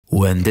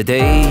When the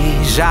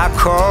days are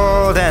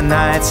cold and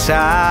nights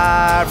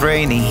are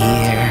rainy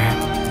here,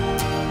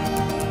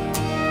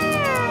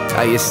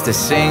 I used to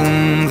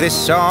sing this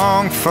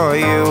song for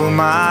you,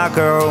 my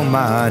girl,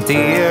 my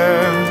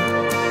dear.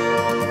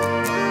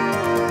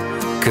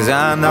 'Cause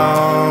I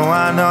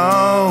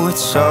know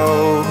it's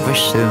over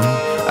soon.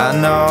 I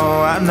know.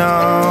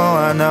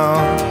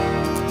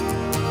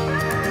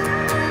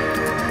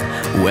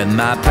 When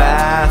my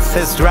path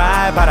is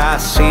dry, but I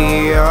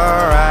see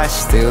your eyes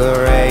still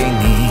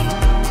rainy,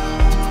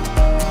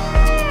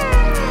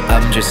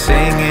 I'm just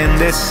singing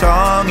this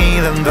song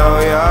even though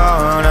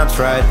you're not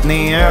right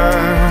near.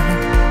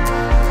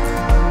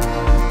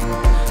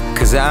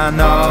 'Cause I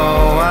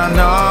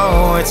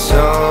know it's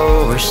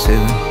over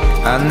soon.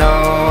 I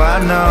know.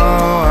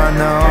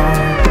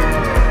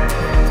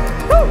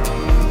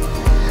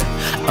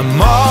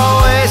 I'm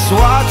always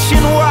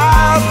watching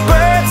wild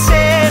birds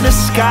in the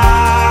sky.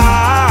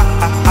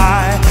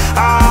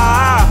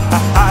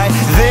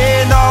 They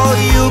know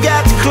you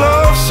get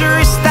closer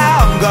as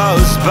time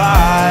goes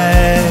by.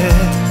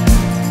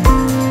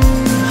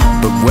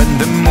 But when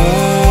the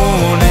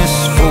moon is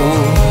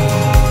full,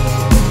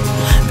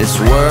 this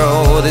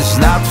world is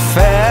not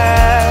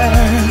fair.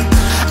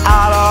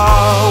 I'll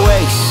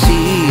always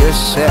see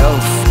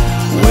yourself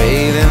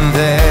waiting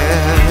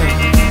there.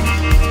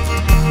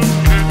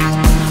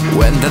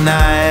 When the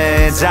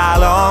nights are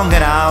long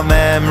and our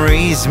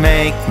memories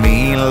make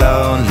me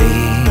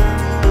lonely,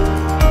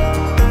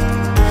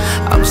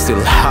 I'm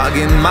still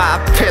hugging my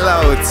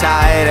pillow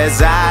tight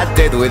as I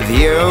did with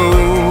you.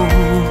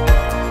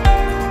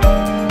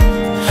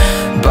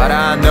 But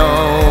I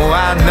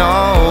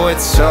know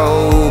it's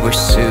over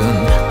soon.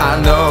 I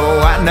know.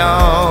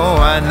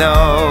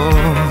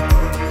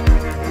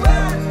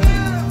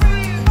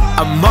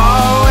 I'm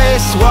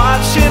always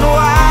watching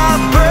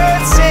wild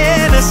birds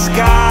in the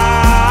sky.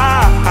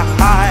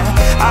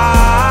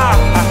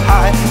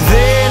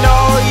 They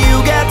know you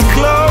get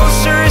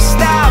closer as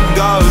time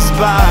goes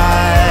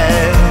by.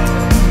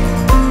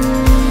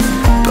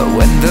 But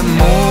when the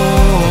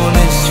moon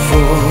is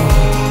full,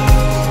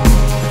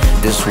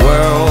 this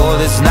world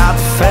is not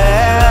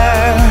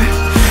fair.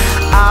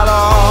 I'll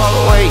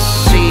always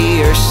see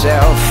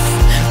yourself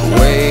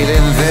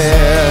waiting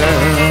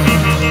there.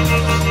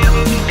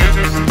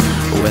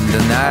 When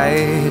the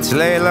nights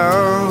lay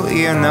low,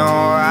 you know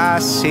I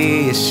see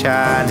you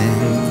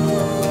shining.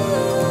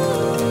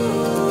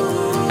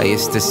 I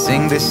used to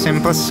sing this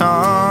simple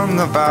song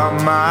about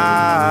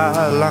my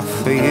love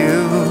for you.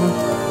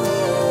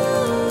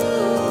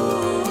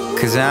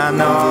 'Cause I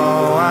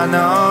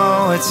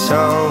know it's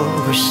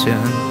over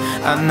soon.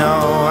 I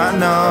know.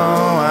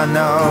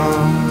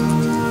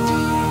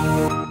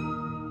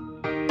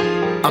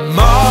 I'm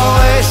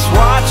always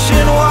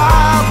watching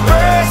wild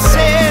birds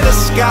in the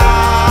sky.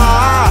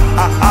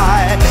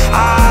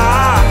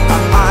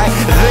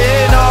 They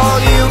know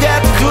you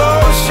get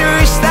closer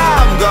as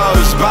time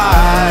goes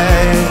by.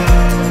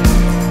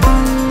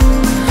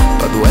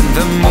 But when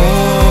the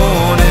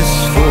moon is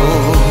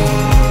full,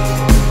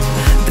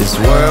 this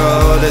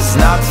world is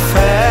not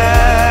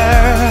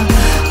fair.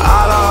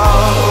 I'll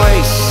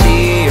always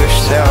see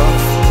yourself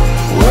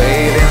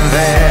waiting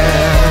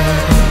there.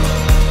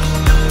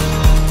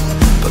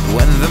 But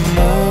when the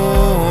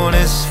moon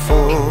is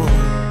full,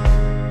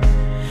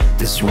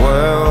 this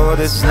world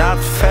is not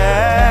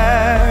fair.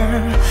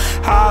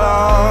 I'll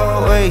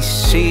always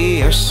see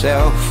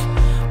yourself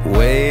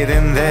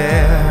waiting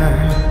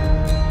there.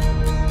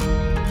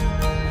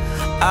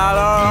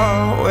 I'll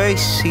always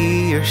see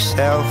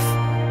yourself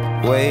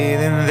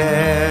waiting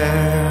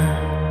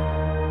there.